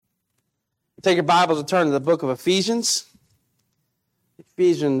Take your Bibles and turn to the book of Ephesians.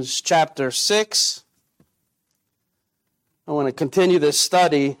 Ephesians chapter 6. I want to continue this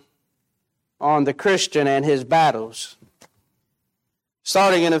study on the Christian and his battles.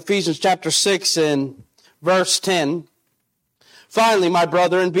 Starting in Ephesians chapter 6 and verse 10. Finally, my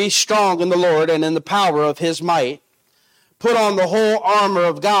brethren, be strong in the Lord and in the power of his might. Put on the whole armor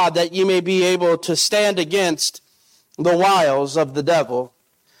of God that ye may be able to stand against the wiles of the devil.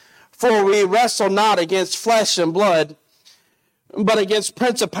 For we wrestle not against flesh and blood, but against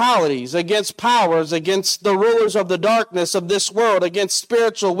principalities, against powers, against the rulers of the darkness of this world, against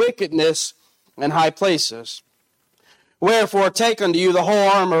spiritual wickedness in high places. Wherefore take unto you the whole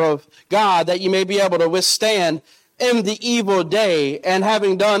armor of God, that ye may be able to withstand in the evil day, and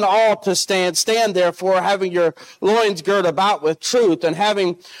having done all to stand, stand therefore, having your loins girt about with truth, and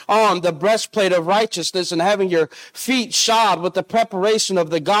having on the breastplate of righteousness, and having your feet shod with the preparation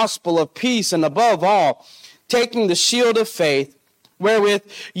of the gospel of peace, and above all, taking the shield of faith, wherewith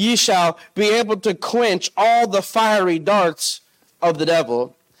ye shall be able to quench all the fiery darts of the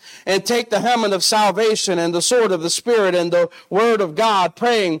devil. And take the helmet of salvation and the sword of the Spirit and the word of God,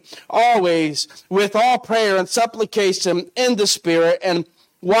 praying always with all prayer and supplication in the Spirit, and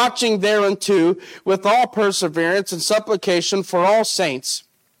watching thereunto with all perseverance and supplication for all saints.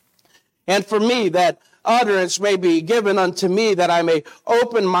 And for me, that utterance may be given unto me, that I may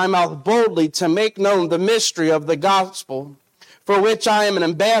open my mouth boldly to make known the mystery of the gospel, for which I am an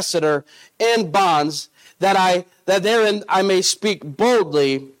ambassador in bonds, that therein I may speak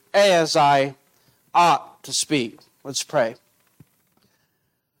boldly as I ought to speak. Let's pray.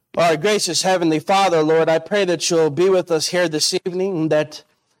 Our gracious Heavenly Father, Lord, I pray that you'll be with us here this evening, that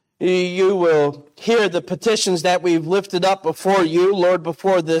you will hear the petitions that we've lifted up before you, Lord,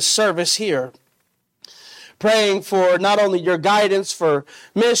 before this service here. Praying for not only your guidance for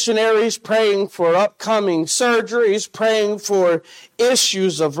missionaries, praying for upcoming surgeries, praying for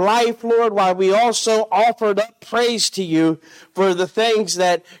issues of life, Lord, while we also offered up praise to you for the things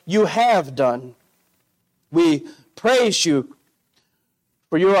that you have done. We praise you,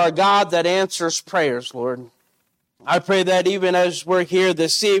 for you are a God that answers prayers, Lord. I pray that even as we're here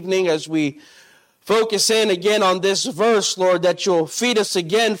this evening, as we focus in again on this verse, Lord, that you'll feed us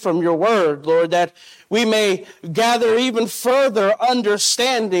again from your word, Lord, that we may gather even further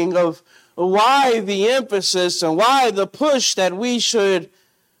understanding of why the emphasis and why the push that we should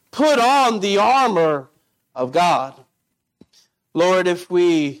put on the armor of God. Lord, if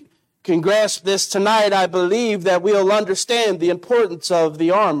we can grasp this tonight, I believe that we'll understand the importance of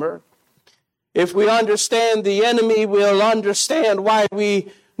the armor. If we understand the enemy, we'll understand why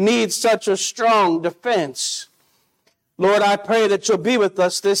we need such a strong defense. Lord, I pray that you'll be with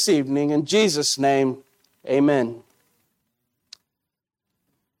us this evening. In Jesus' name, amen.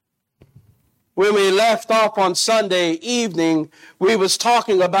 When we left off on Sunday evening, we was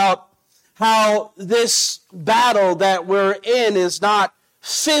talking about how this battle that we're in is not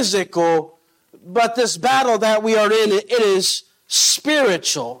physical, but this battle that we are in, it is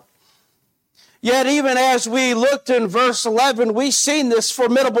spiritual. Yet even as we looked in verse 11, we seen this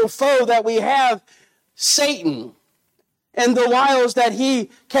formidable foe that we have, Satan, and the wiles that he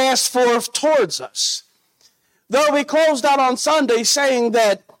casts forth towards us. Though we closed out on Sunday saying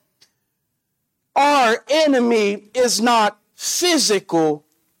that our enemy is not physical,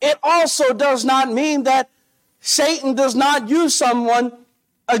 it also does not mean that Satan does not use someone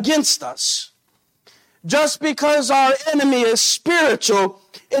against us. Just because our enemy is spiritual,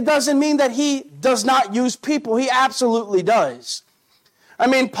 it doesn't mean that he does not use people. He absolutely does. I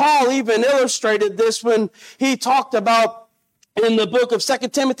mean, Paul even illustrated this when he talked about in the book of 2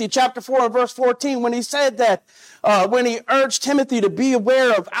 Timothy chapter 4 and verse 14, when he said that, when he urged Timothy to be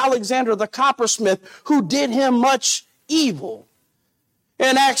aware of Alexander the coppersmith, who did him much evil.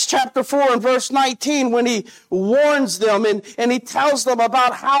 In Acts chapter 4 and verse 19, when he warns them and he tells them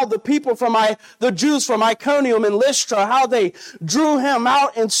about how the people the Jews from Iconium and Lystra, how they drew him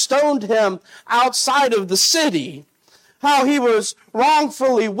out and stoned him outside of the city. How he was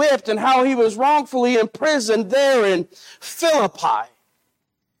wrongfully whipped and how he was wrongfully imprisoned there in Philippi.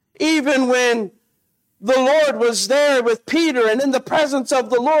 Even when the Lord was there with Peter and in the presence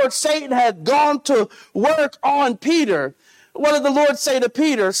of the Lord, Satan had gone to work on Peter. What did the Lord say to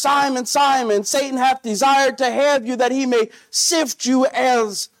Peter? Simon, Simon, Satan hath desired to have you that he may sift you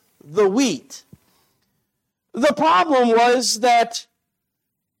as the wheat. The problem was that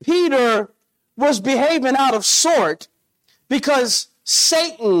Peter was behaving out of sort because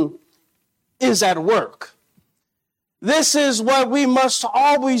Satan is at work. This is what we must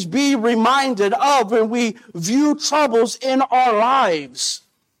always be reminded of when we view troubles in our lives.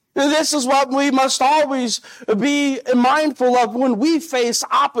 And this is what we must always be mindful of when we face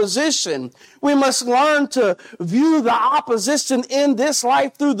opposition. We must learn to view the opposition in this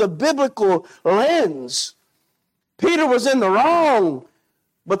life through the biblical lens. Peter was in the wrong,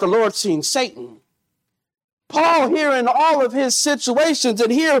 but the Lord seen Satan. Paul here in all of his situations,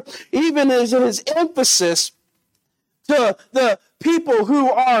 and here even his emphasis to the people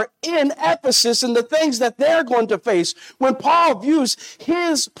who are in Ephesus and the things that they're going to face. When Paul views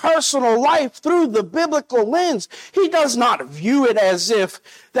his personal life through the biblical lens, he does not view it as if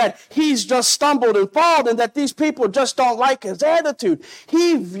that he's just stumbled and fallen and that these people just don't like his attitude.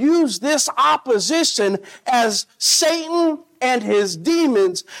 He views this opposition as Satan and his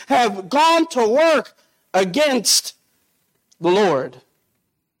demons have gone to work against the Lord.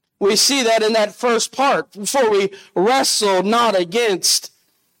 We see that in that first part, before we wrestle not against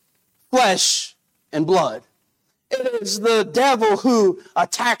flesh and blood. It is the devil who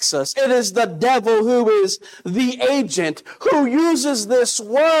attacks us. It is the devil who is the agent who uses this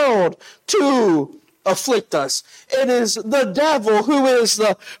world to afflict us. It is the devil who is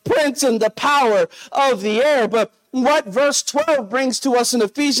the prince and the power of the air. But what verse 12 brings to us in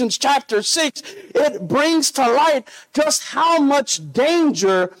Ephesians chapter 6, it brings to light just how much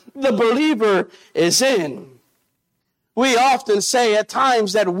danger the believer is in. We often say at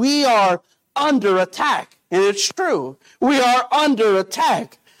times that we are under attack, and it's true. We are under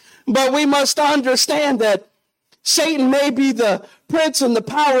attack. But we must understand that Satan may be the prince and the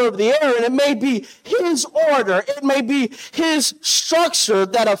power of the air, and it may be his order, it may be his structure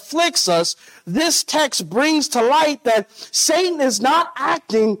that afflicts us. This text brings to light that Satan is not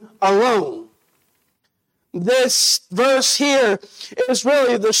acting alone. This verse here is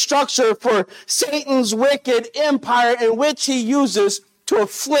really the structure for Satan's wicked empire in which he uses to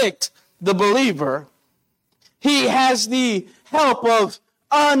afflict the believer. He has the help of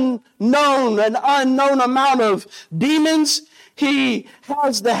an unknown amount of demons. He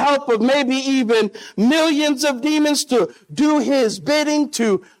has the help of maybe even millions of demons to do his bidding,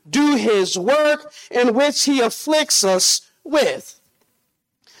 to do his work in which he afflicts us with.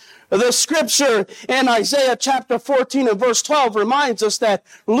 The scripture in Isaiah chapter 14 and verse 12 reminds us that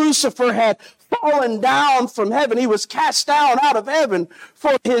Lucifer had fallen down from heaven. He was cast down out of heaven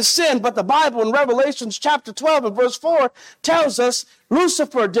for his sin. But the Bible in Revelations chapter 12 and verse 4 tells us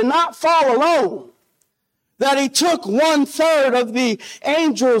Lucifer did not fall alone, that he took 1/3 of the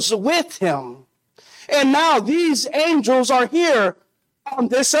angels with him. And now these angels are here on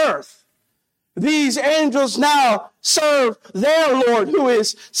this earth. These angels now serve their Lord, who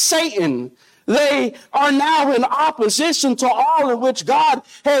is Satan. They are now in opposition to all in which God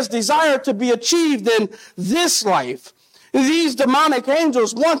has desired to be achieved in this life. These demonic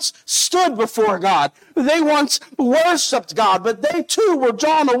angels once stood before God. They once worshiped God, but they too were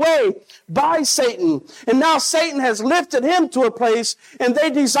drawn away by Satan. And now Satan has lifted him to a place, and they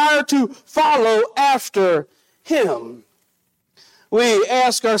desire to follow after him. We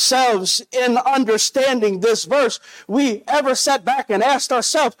ask ourselves, in understanding this verse, we ever sat back and asked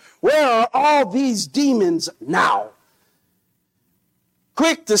ourselves, where are all these demons now?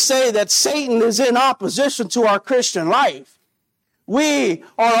 Quick to say that Satan is in opposition to our Christian life. We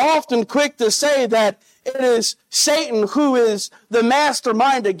are often quick to say that it is Satan who is the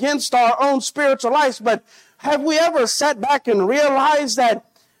mastermind against our own spiritual lives. But have we ever sat back and realized that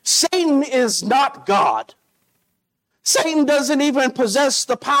Satan is not God? Satan doesn't even possess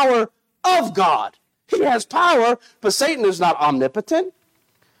the power of God. He has power, but Satan is not omnipotent.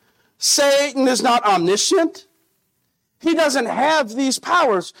 Satan is not omniscient. He doesn't have these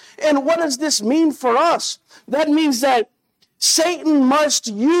powers. And what does this mean for us? That means that Satan must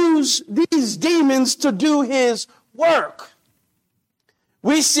use these demons to do his work.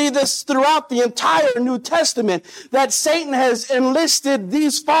 We see this throughout the entire New Testament, that Satan has enlisted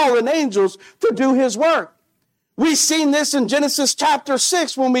these fallen angels to do his work. We've seen this in Genesis chapter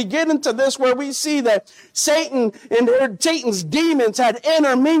 6 when we get into this, where we see that Satan and Satan's demons had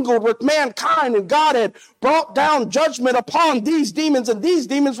intermingled with mankind, and God had brought down judgment upon these demons. And these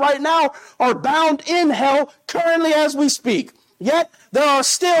demons right now are bound in hell currently as we speak. Yet there are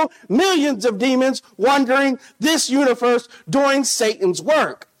still millions of demons wandering this universe doing Satan's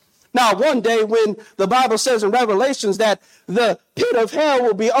work. Now, one day when the Bible says in Revelations that the pit of hell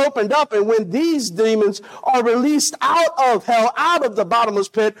will be opened up, and when these demons are released out of hell, out of the bottomless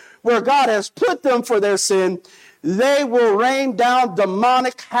pit where God has put them for their sin, they will rain down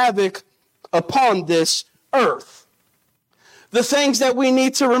demonic havoc upon this earth. The things that we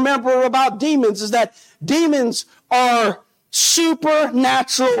need to remember about demons is that demons are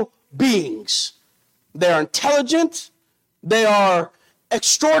supernatural beings. They're intelligent. They are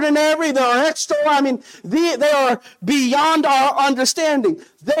extraordinary. They are extra. They are beyond our understanding.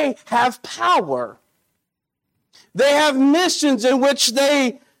 They have power. They have missions in which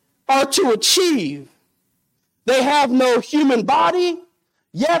they are to achieve. They have no human body.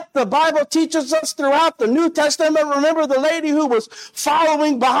 Yet the Bible teaches us throughout the New Testament. Remember the lady who was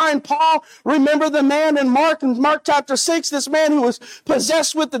following behind Paul? Remember the man in Mark chapter 6, this man who was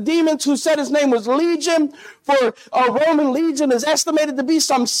possessed with the demons, who said his name was Legion. For a Roman legion is estimated to be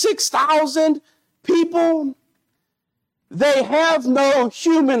some 6,000 people. They have no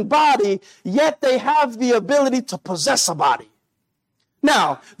human body, yet they have the ability to possess a body.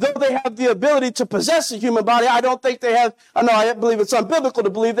 Now, though they have the ability to possess a human body, I believe it's unbiblical to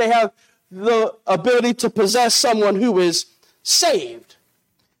believe they have the ability to possess someone who is saved.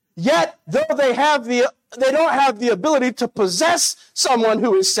 Yet, though they don't have the ability to possess someone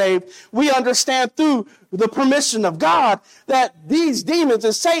who is saved, we understand through the permission of God that these demons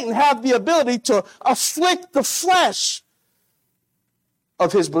and Satan have the ability to afflict the flesh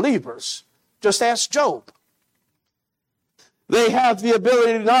of his believers. Just ask Job. They have the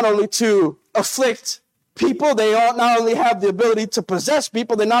ability not only to afflict people, they not only have the ability to possess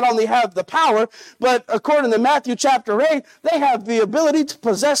people, they not only have the power, but according to Matthew chapter 8, they have the ability to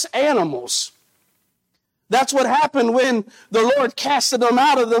possess animals. That's what happened when the Lord casted them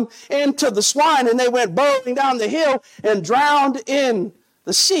out of them into the swine, and they went burrowing down the hill and drowned in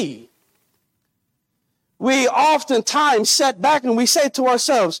the sea. We oftentimes sit back and we say to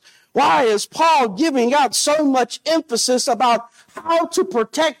ourselves, why is Paul giving out so much emphasis about how to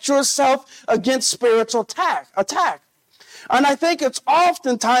protect yourself against spiritual attack? And I think it's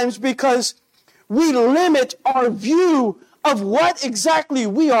oftentimes because we limit our view of what exactly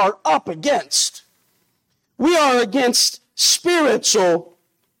we are up against. We are against spiritual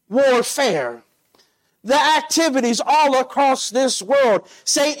warfare. The activities all across this world,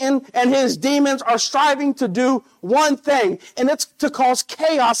 Satan and his demons are striving to do one thing, and it's to cause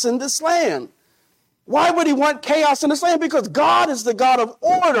chaos in this land. Why would he want chaos in this land? Because God is the God of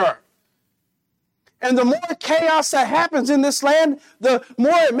order. And the more chaos that happens in this land, the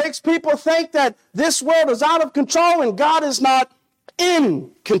more it makes people think that this world is out of control and God is not in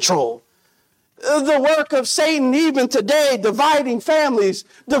control. The work of Satan even today, dividing families,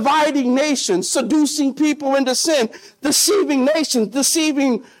 dividing nations, seducing people into sin, deceiving nations,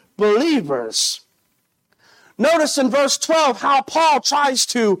 deceiving believers. Notice in verse 12 how Paul tries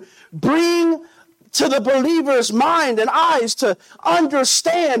to bring to the believer's mind and eyes to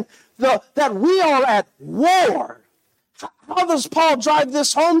understand that we are at war. How does Paul drive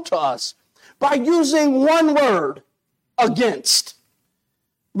this home to us? By using one word, against.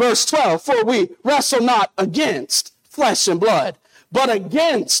 Verse 12, for we wrestle not against flesh and blood, but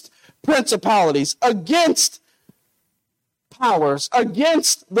against principalities, against powers,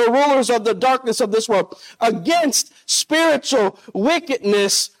 against the rulers of the darkness of this world, against spiritual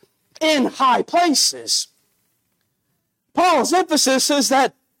wickedness in high places. Paul's emphasis is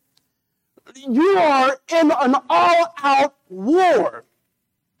that you are in an all-out war.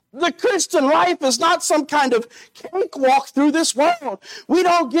 The Christian life is not some kind of cakewalk through this world. We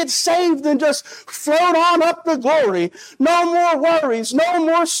don't get saved and just float on up to glory. No more worries, no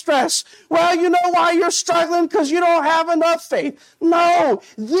more stress. Well, you know why you're struggling? Because you don't have enough faith. No,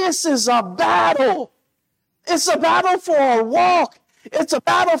 this is a battle. It's a battle for our walk. It's a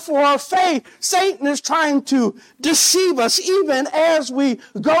battle for our faith. Satan is trying to deceive us even as we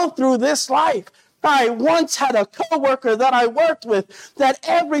go through this life. I once had a coworker that I worked with that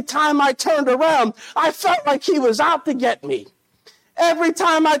every time I turned around, I felt like he was out to get me. Every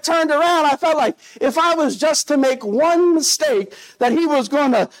time I turned around, I felt like if I was just to make one mistake, that he was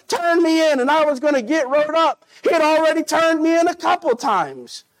going to turn me in and I was going to get wrote up. He had already turned me in a couple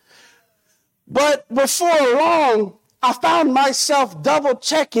times. But before long, I found myself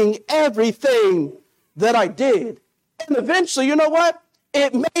double-checking everything that I did. And eventually, you know what?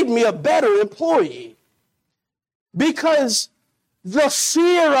 It made me a better employee because the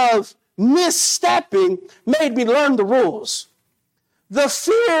fear of misstepping made me learn the rules. The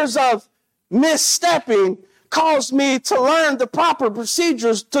fears of misstepping caused me to learn the proper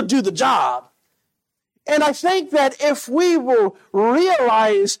procedures to do the job. And I think that if we will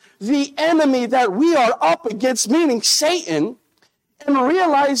realize the enemy that we are up against, meaning Satan, and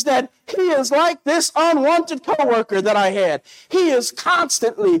realize that he is like this unwanted coworker that I had. He is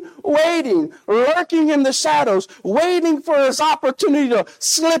constantly waiting, lurking in the shadows, waiting for his opportunity to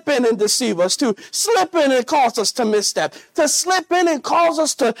slip in and deceive us, to slip in and cause us to misstep, to slip in and cause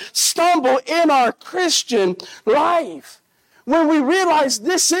us to stumble in our Christian life. when we realize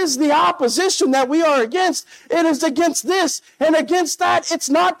this is the opposition that we are against, it is against this and against that. It's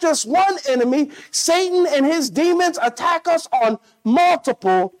not just one enemy. Satan and his demons attack us on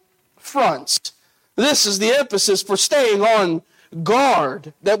multiple fronts. This is the emphasis for staying on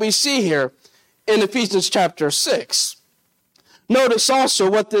guard that we see here in Ephesians chapter 6. Notice also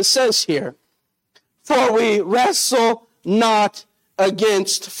what this says here. For we wrestle not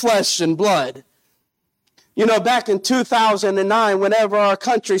against flesh and blood. You know, back in 2009, whenever our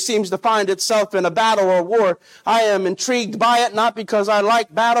country seems to find itself in a battle or war, I am intrigued by it, not because I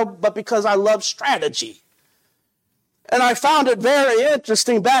like battle, but because I love strategy. And I found it very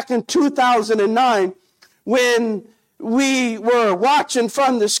interesting back in 2009 when we were watching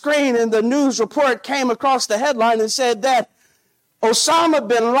from the screen and the news report came across the headline and said that Osama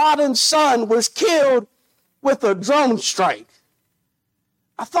bin Laden's son was killed with a drone strike.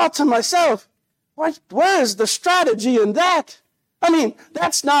 I thought to myself, where is the strategy in that? I mean,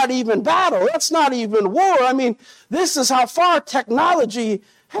 that's not even battle. That's not even war. I mean, this is how far technology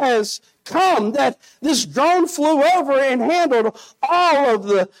has come, that this drone flew over and handled all of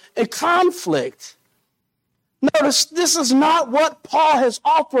the conflict. Notice, this is not what Paul has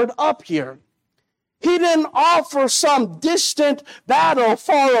offered up here. He didn't offer some distant battle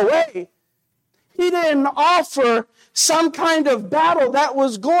far away. He didn't offer some kind of battle that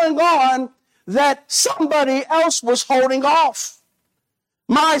was going on that somebody else was holding off.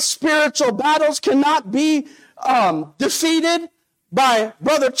 My spiritual battles cannot be defeated by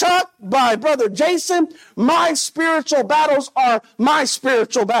Brother Chuck, by Brother Jason. My spiritual battles are my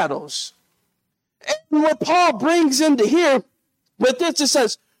spiritual battles. And what Paul brings into here with this, it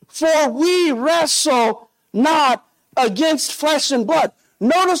says, for we wrestle not against flesh and blood.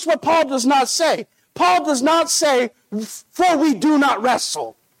 Notice what Paul does not say. Paul does not say, for we do not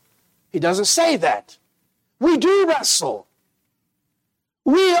wrestle. He doesn't say that. We do wrestle.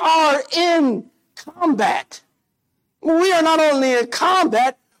 We are in combat. We are not only in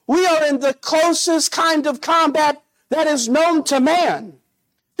combat, we are in the closest kind of combat that is known to man.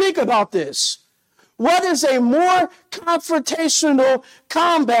 Think about this. What is a more confrontational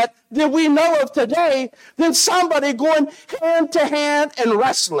combat that we know of today than somebody going hand to hand and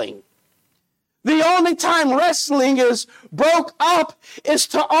wrestling? The only time wrestling is broke up is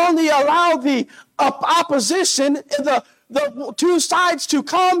to only allow the opposition, the two sides to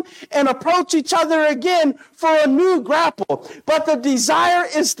come and approach each other again for a new grapple. But the desire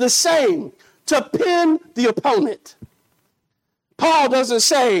is the same, to pin the opponent. Paul doesn't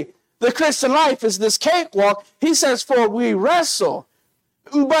say the Christian life is this cakewalk. He says, for we wrestle.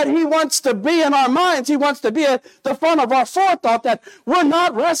 But he wants to be in our minds. He wants to be at the front of our forethought that we're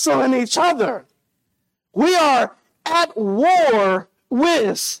not wrestling each other. We are at war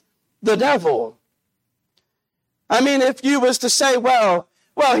with the devil. I mean, if you was to say, well,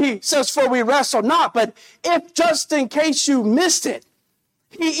 he says, for we wrestle not, but if just in case you missed it,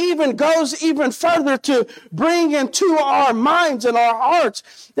 he even goes even further to bring into our minds and our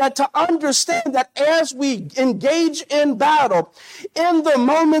hearts that to understand that as we engage in battle, in the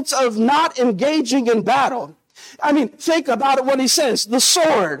moments of not engaging in battle, I mean, think about it when he says, the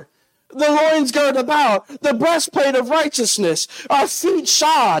sword, the loins girded about, the breastplate of righteousness, our feet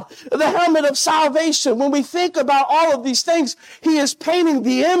shod, the helmet of salvation. When we think about all of these things, he is painting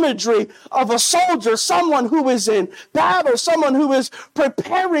the imagery of a soldier, someone who is in battle, someone who is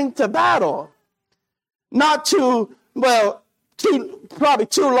preparing to battle. Not probably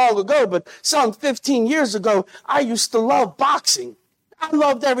too long ago, but some 15 years ago, I used to love boxing. I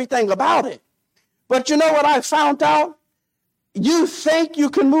loved everything about it. But you know what I found out? You think you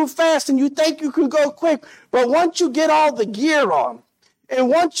can move fast and you think you can go quick, but once you get all the gear on, and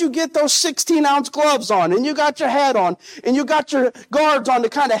once you get those 16-ounce gloves on, and you got your hat on, and you got your guards on to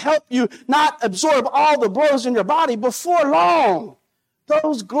kind of help you not absorb all the blows in your body, before long,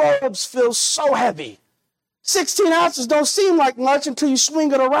 those gloves feel so heavy. 16 ounces don't seem like much until you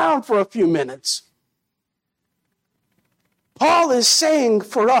swing it around for a few minutes. Paul is saying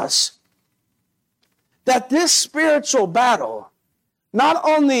for us, that this spiritual battle, not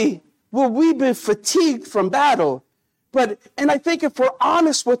only will we be fatigued from battle, and I think if we're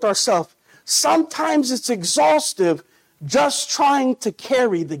honest with ourselves, sometimes it's exhaustive just trying to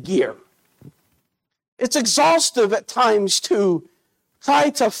carry the gear. It's exhaustive at times to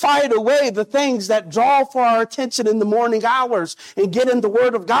try to fight away the things that draw for our attention in the morning hours and get in the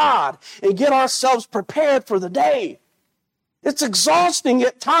Word of God and get ourselves prepared for the day. It's exhausting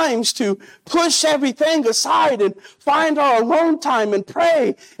at times to push everything aside and find our alone time and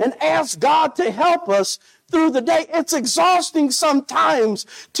pray and ask God to help us through the day. It's exhausting sometimes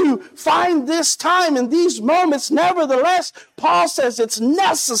to find this time in these moments. Nevertheless, Paul says it's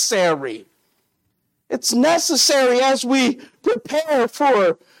necessary. It's necessary as we prepare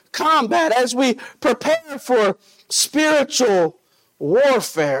for combat, as we prepare for spiritual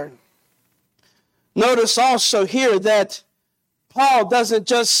warfare. Notice also here that Paul doesn't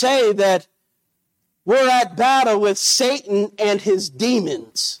just say that we're at battle with Satan and his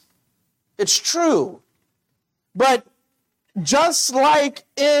demons. It's true. But just like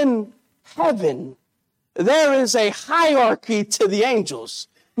in heaven, there is a hierarchy to the angels.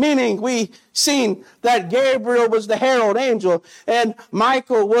 Meaning we seen that Gabriel was the herald angel and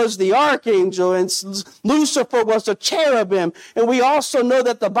Michael was the archangel and Lucifer was the cherubim. And we also know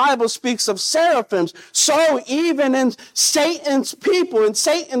that the Bible speaks of seraphims. So even in Satan's people and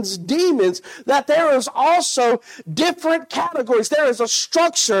Satan's demons, that there is also different categories. There is a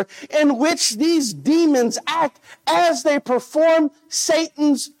structure in which these demons act as they perform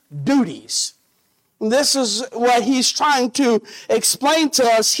Satan's duties. This is what he's trying to explain to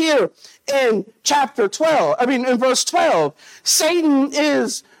us here in in verse 12. Satan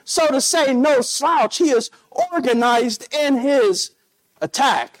is, so to say, no slouch. He is organized in his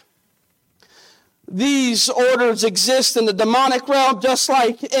attack. These orders exist in the demonic realm, just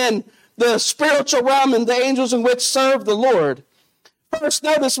like in the spiritual realm and the angels in which serve the Lord. First,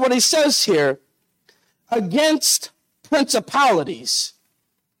 notice what he says here. Against principalities.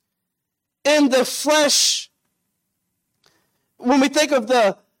 In the flesh, when we think of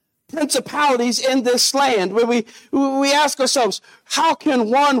the principalities in this land, when we ask ourselves, how can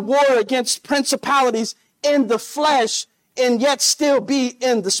one war against principalities in the flesh and yet still be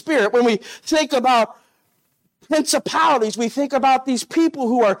in the spirit? When we think about principalities, we think about these people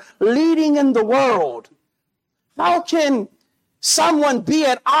who are leading in the world. How can someone be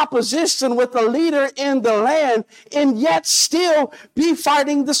at opposition with a leader in the land and yet still be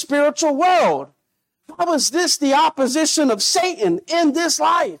fighting the spiritual world? How is this the opposition of Satan in this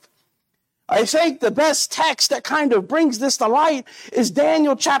life? I think the best text that kind of brings this to light is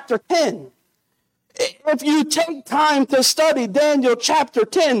Daniel chapter 10. If you take time to study Daniel chapter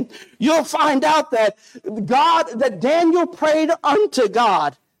 10, you'll find out that Daniel prayed unto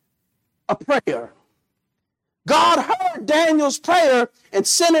God a prayer. God heard Daniel's prayer and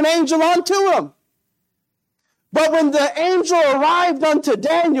sent an angel unto him. But when the angel arrived unto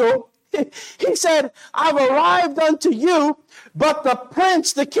Daniel, he said, I've arrived unto you, but the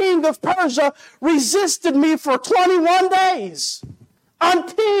prince, the king of Persia, resisted me for 21 days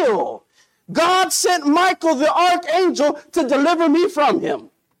until God sent Michael, the archangel, to deliver me from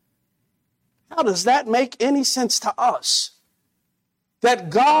him. How does that make any sense to us? That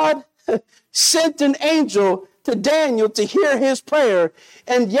God sent an angel to Daniel to hear his prayer,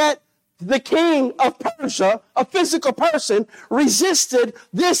 and yet the king of Persia, a physical person, resisted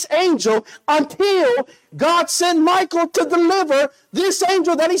this angel until God sent Michael to deliver this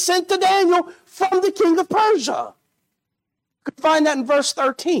angel that he sent to Daniel from the king of Persia. You can find that in verse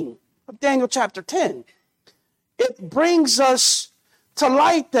 13 of Daniel chapter 10. It brings us to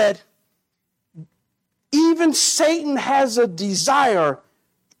light that even Satan has a desire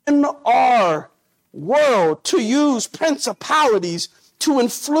in our world to use principalities to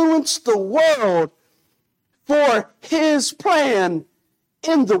influence the world for his plan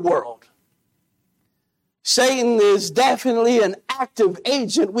in the world. Satan is definitely an active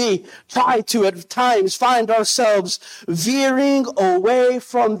agent. We try to at times find ourselves veering away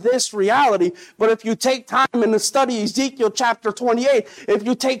from this reality. But if you take time and study Ezekiel chapter 28, if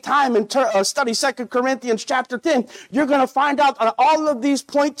you take time and study 2 Corinthians chapter 10, you're going to find out that all of these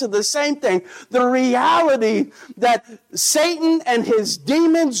point to the same thing. The reality that Satan and his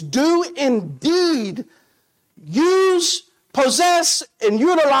demons do indeed use, possess, and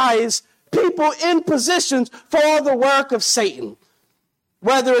utilize people in positions for the work of Satan,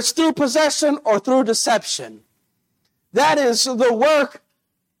 whether it's through possession or through deception. That is the work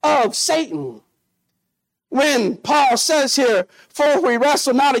of Satan. When Paul says here, for we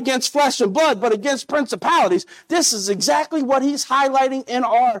wrestle not against flesh and blood, but against principalities, this is exactly what he's highlighting in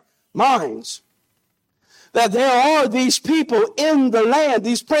our minds. That there are these people in the land,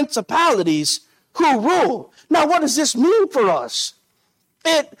 these principalities who rule. Now, what does this mean for us?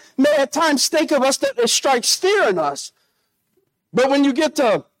 It may at times think of us that it strikes fear in us. But when you get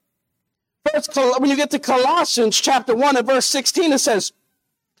to Colossians chapter 1 and verse 16, it says,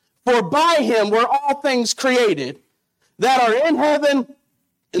 for by him were all things created that are in heaven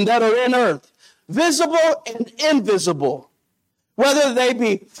and that are in earth, visible and invisible, whether they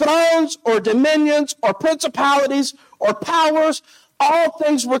be thrones or dominions or principalities or powers, All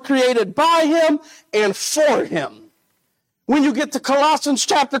things were created by him and for him. When you get to Colossians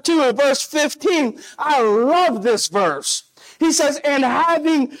chapter 2 and verse 15, I love this verse. He says, and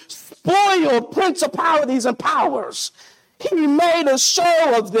having spoiled principalities and powers, he made a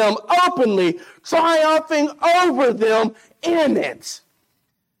show of them openly, triumphing over them in it.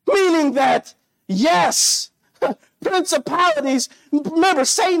 Meaning that, yes, principalities, remember,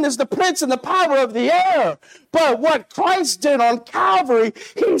 Satan is the prince and the power of the air. But what Christ did on Calvary,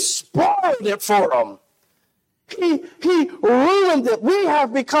 he spoiled it for them. He ruined it. We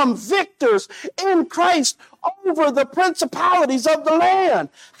have become victors in Christ over the principalities of the land.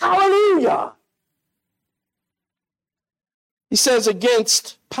 Hallelujah. He says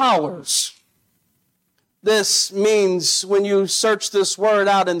against powers. This means, when you search this word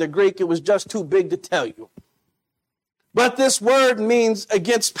out in the Greek, it was just too big to tell you. But this word means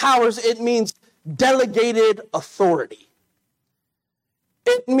against powers. It means delegated authority.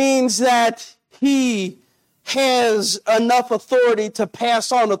 It means that he has enough authority to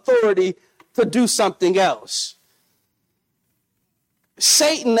pass on authority to do something else.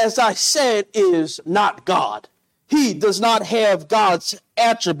 Satan, as I said, is not God. He does not have God's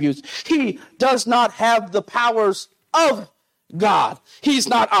attributes. He does not have the powers of God. He's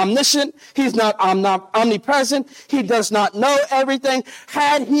not omniscient. He's not omnipresent. He does not know everything.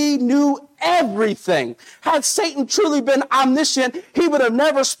 Had he knew everything, had Satan truly been omniscient, he would have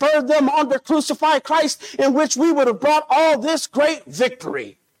never spurred them on to crucify Christ, in which we would have brought all this great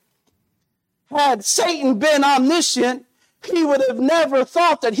victory. Had Satan been omniscient, he would have never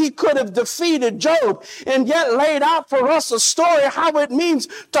thought that he could have defeated Job, and yet laid out for us a story how it means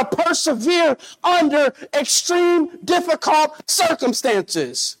to persevere under extreme, difficult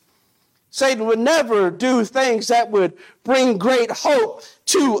circumstances. Satan would never do things that would bring great hope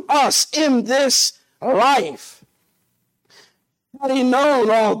to us in this life. Had he known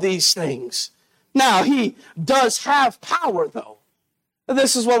all these things? Now, he does have power, though.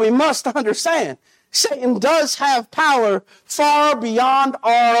 This is what we must understand. Satan does have power far beyond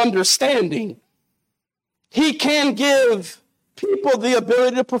our understanding. He can give people the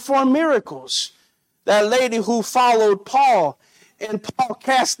ability to perform miracles. That lady who followed Paul, and Paul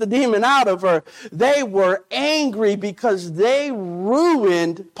cast the demon out of her, they were angry because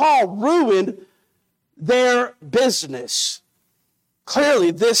Paul ruined their business.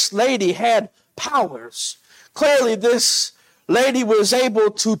 Clearly, this lady had powers. Clearly, this lady was able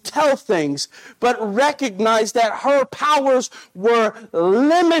to tell things, but recognized that her powers were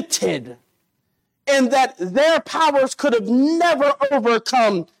limited and that their powers could have never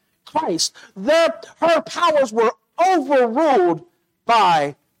overcome Christ. Her powers were overruled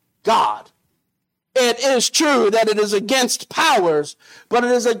by God. It is true that it is against powers, but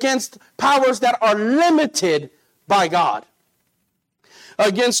it is against powers that are limited by God.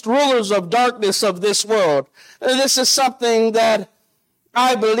 Against rulers of darkness of this world. This is something that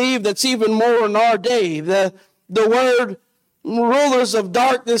I believe that's even more in our day. The word rulers of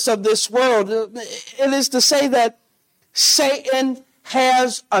darkness of this world, it is to say that Satan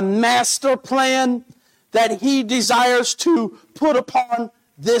has a master plan that he desires to put upon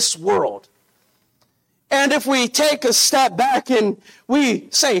this world. And if we take a step back and we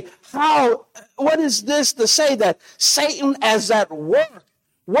say, what is this to say that Satan is at work?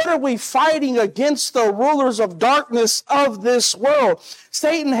 What are we fighting against the rulers of darkness of this world?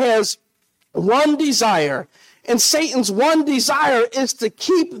 Satan has one desire, and Satan's one desire is to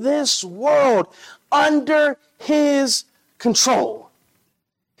keep this world under his control.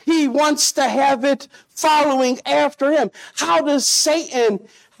 He wants to have it following after him. How does Satan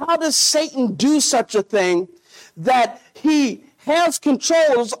do such a thing that he has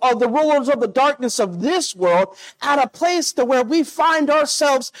controls of the rulers of the darkness of this world at a place to where we find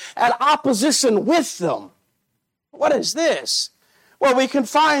ourselves at opposition with them? What is this? Well, we can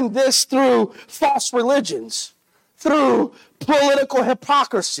find this through false religions, through political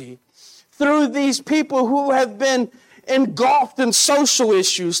hypocrisy, through these people who have been engulfed in social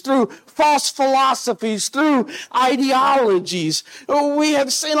issues, through false philosophies, through ideologies. We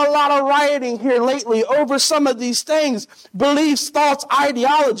have seen a lot of rioting here lately over some of these things, beliefs, thoughts,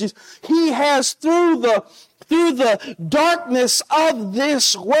 ideologies. He has, through the darkness of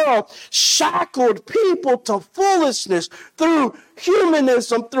this world, shackled people to foolishness through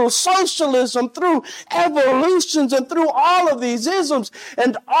humanism, through socialism, through evolutions, and through all of these isms.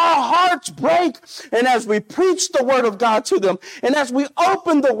 And our hearts break. And as we preach the word of God to them, and as we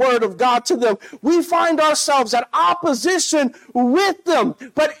open the word of God to them, we find ourselves at opposition with them.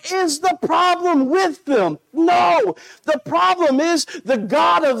 But is the problem with them? No. The problem is the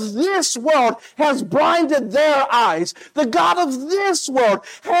God of this world has blinded their eyes. The God of this world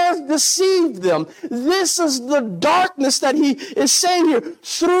has deceived them. This is the darkness that he is saying here.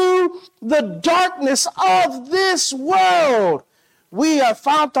 Through the darkness of this world, we have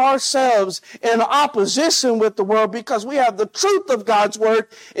found ourselves in opposition with the world because we have the truth of God's word,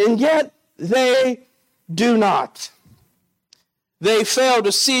 and yet they do not. They fail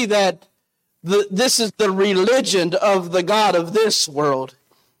to see that this is the religion of the God of this world.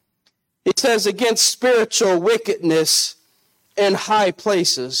 It says against spiritual wickedness in high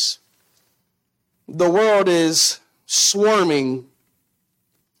places. The world is swarming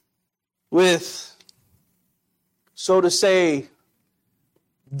with, so to say,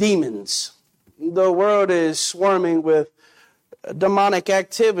 demons. The world is swarming with demonic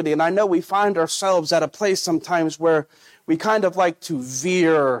activity. And I know we find ourselves at a place sometimes where we kind of like to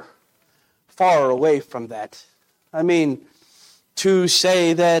veer far away from that. I mean, to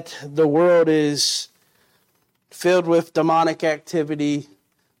say that the world is filled with demonic activity,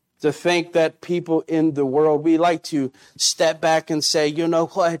 to think that people in the world, we like to step back and say, you know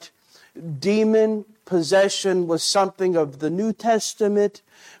what? Demon possession was something of the New Testament.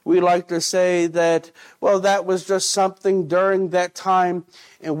 We like to say that, well, that was just something during that time,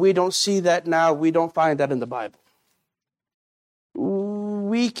 and we don't see that now. We don't find that in the Bible.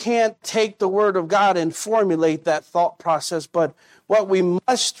 We can't take the Word of God and formulate that thought process, but what we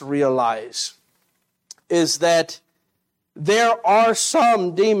must realize is that there are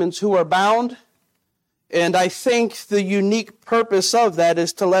some demons who are bound, and I think the unique purpose of that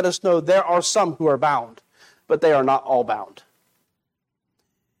is to let us know there are some who are bound, but they are not all bound.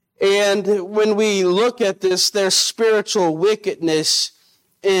 And when we look at this, there's spiritual wickedness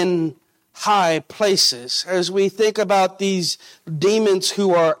in high places. As we think about these demons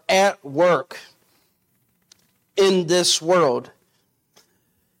who are at work in this world,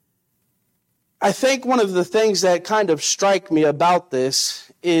 I think one of the things that kind of strike me about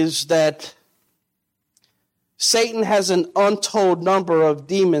this is that Satan has an untold number of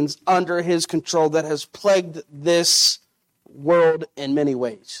demons under his control that has plagued this world in many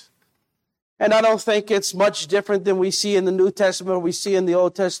ways. And I don't think it's much different than we see in the New Testament or we see in the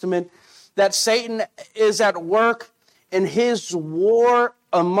Old Testament, that Satan is at work in his war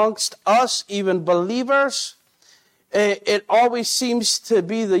amongst us, even believers. It always seems to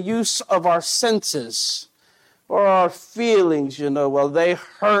be the use of our senses or our feelings, well, they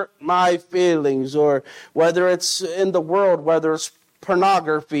hurt my feelings, or whether it's in the world, whether it's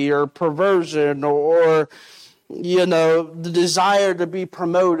pornography or perversion or the desire to be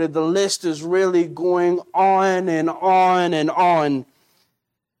promoted. The list is really going on and on and on.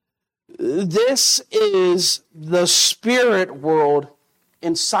 This is the spirit world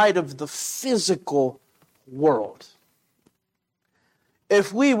inside of the physical world.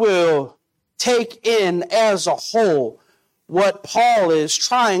 If we will take in as a whole what Paul is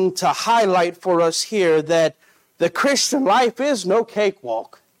trying to highlight for us here, that the Christian life is no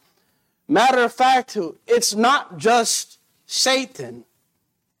cakewalk. Matter of fact, it's not just Satan.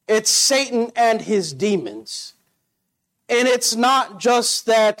 It's Satan and his demons. And it's not just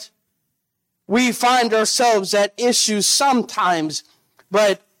that we find ourselves at issues sometimes,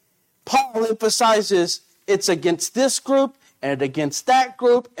 but Paul emphasizes it's against this group, and against that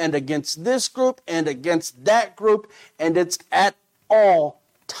group, and against this group, and against that group, and it's at all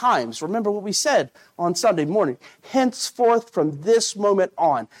times. Remember what we said on Sunday morning. Henceforth, from this moment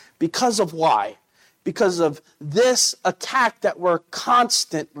on. Because of why? Because of this attack that we're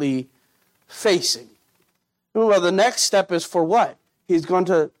constantly facing. Well, the next step is for what? He's going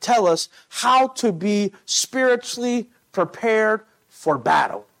to tell us how to be spiritually prepared for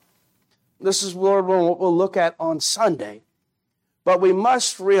battle. This is what we'll look at on Sunday. But we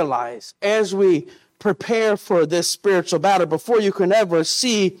must realize, as we prepare for this spiritual battle, before you can ever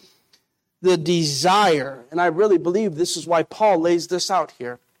see the desire, and I really believe this is why Paul lays this out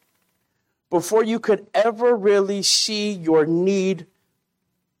here, before you could ever really see your need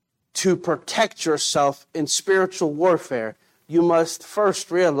to protect yourself in spiritual warfare, you must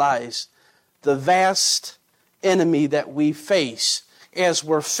first realize the vast enemy that we face as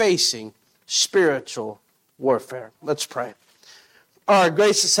we're facing spiritual warfare. Let's pray. Our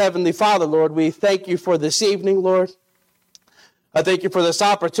gracious Heavenly Father, Lord, we thank you for this evening, Lord. I thank you for this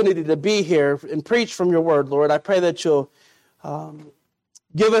opportunity to be here and preach from your word, Lord. I pray that you'll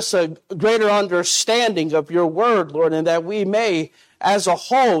Give us a greater understanding of your word, Lord, and that we may, as a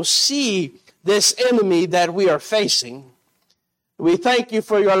whole, see this enemy that we are facing. We thank you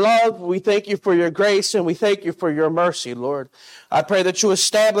for your love, we thank you for your grace, and we thank you for your mercy, Lord. I pray that you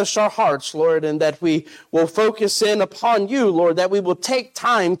establish our hearts, Lord, and that we will focus in upon you, Lord, that we will take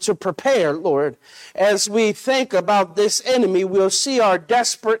time to prepare, Lord. As we think about this enemy, we'll see our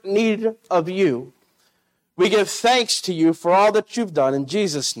desperate need of you. We give thanks to you for all that you've done. In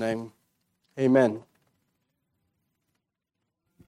Jesus' name, amen.